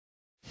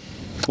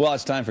Well,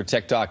 it's time for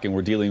Tech Talk, and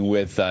we're dealing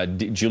with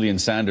Julian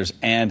Sanders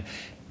and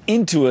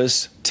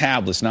Intuous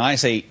tablets. Now, I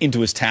say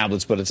Intuous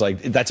tablets, but it's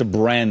like that's a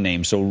brand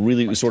name. So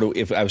really, sort of,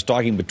 if I was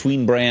talking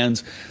between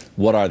brands,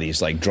 what are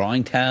these? Like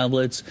drawing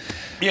tablets?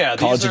 Yeah,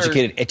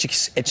 college-educated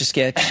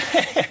Etch-a-Sketch?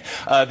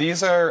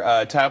 These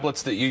are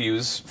tablets that you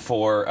use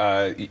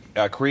for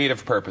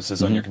creative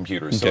purposes on your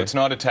computer. So it's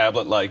not a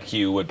tablet like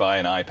you would buy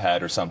an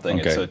iPad or something.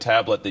 It's a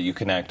tablet that you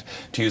connect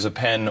to use a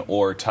pen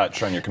or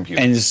touch on your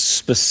computer. And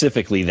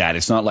specifically that.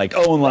 It's not like,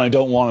 oh, and when I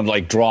don't want to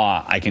like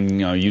draw, I can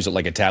use it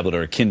like a tablet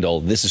or a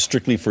Kindle. This is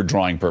strictly for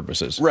drawing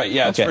purposes. Right,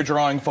 yeah, it's for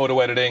drawing, photo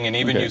editing, and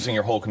even using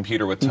your whole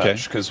computer with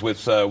touch. Because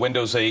with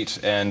Windows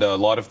 8 and a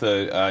lot of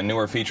the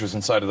newer features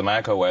inside of the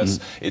Mac OS,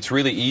 it's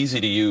really easy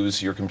to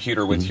use your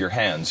computer with your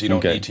hands. You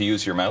don't need to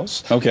use your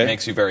mouse. It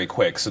makes you very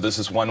quick. So this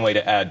is one way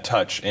to add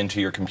touch into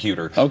your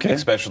computer.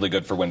 Especially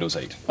good for Windows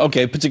 8.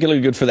 Okay,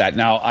 particularly good for that.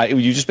 Now,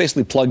 you just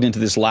basically plugged into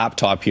this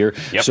laptop here.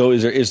 So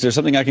is there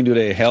something I can do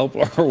to help,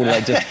 or will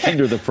I just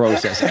hinder the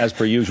process as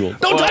per usual?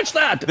 Don't touch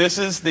that! This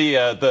is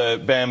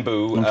the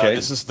Bamboo.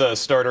 This is the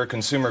starter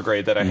consumer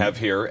grade that I have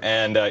here,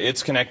 and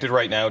it's connected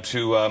right now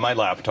to my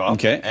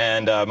laptop.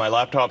 And my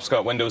laptop's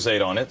got Windows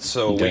 8 on it,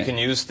 so we can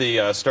use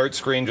the start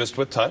screen just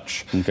with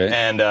touch.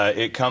 And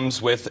it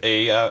comes with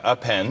a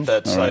pen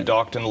that's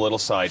docked in the little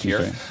side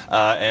here.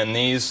 And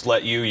these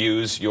let you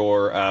use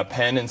your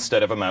pen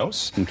instead of a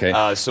mouse.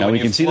 So now we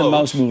can see the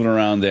mouse moving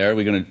around there.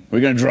 We're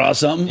gonna draw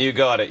something. You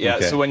got it.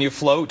 Yeah. So when you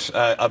float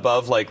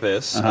above like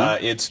this,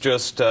 it's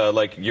just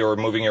like you're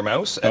moving your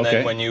mouse, and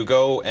then when you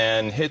go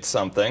and hit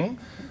something,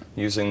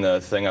 using the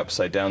thing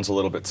upside down is a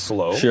little bit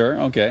slow.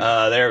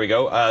 There we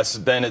go. So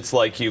then it's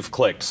like you've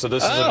clicked. So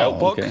this is a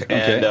notebook,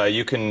 and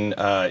you can,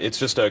 it's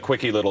just a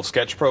quickie little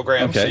sketch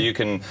program, so you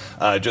can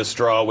just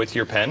draw with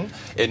your pen.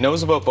 It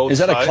knows about both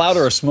sides. Is that a cloud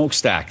or a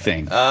smokestack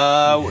thing?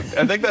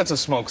 I think that's a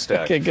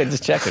smokestack. Okay, good,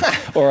 just checking.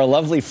 Or a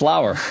lovely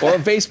flower, or a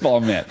baseball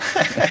mitt.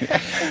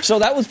 So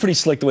that was pretty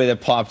slick the way that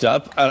popped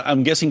up.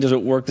 I'm guessing, does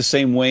it work the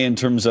same way in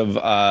terms of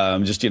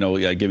just,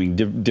 giving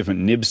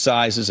different nib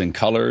sizes and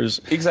colors?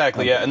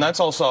 Exactly, yeah, and that's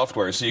all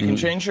software, so you can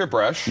change your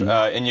brush,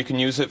 and you can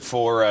use it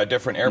for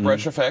different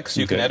airbrush effects.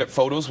 You can edit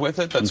photos with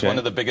it. That's one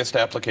of the biggest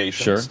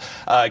applications.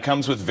 It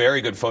comes with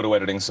very good photo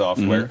editing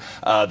software.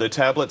 The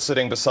tablet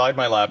sitting beside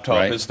my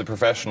laptop is the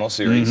Professional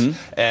series,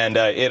 and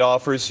it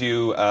offers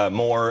you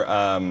more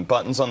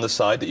buttons on the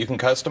side that you can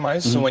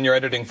customize. So when you're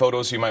editing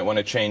photos, you might want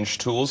to change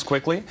tools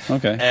quickly.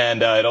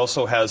 And it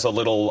also has a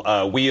little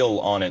wheel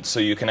on it, so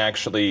you can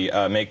actually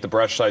make the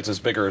brush sizes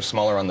bigger or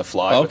smaller on the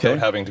fly without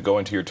having to go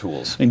into your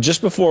tools. And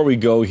just before we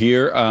go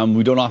here,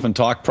 we don't often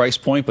talk price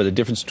point, but the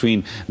difference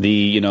between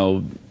the,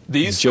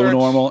 Joe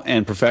Normal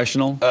and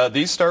Professional?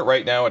 These start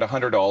right now at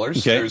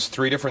 $100. There's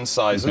 3 different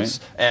sizes,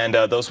 and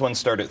those ones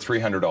start at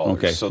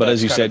 $300. So but that's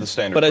as you kind said, of the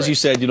standard but as price. you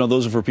said,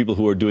 those are for people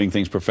who are doing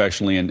things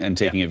professionally and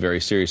taking it very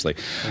seriously.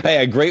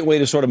 Hey, a great way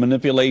to sort of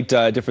manipulate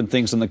different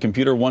things on the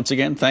computer. Once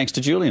again, thanks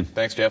to Julian.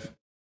 Thanks, Jeff.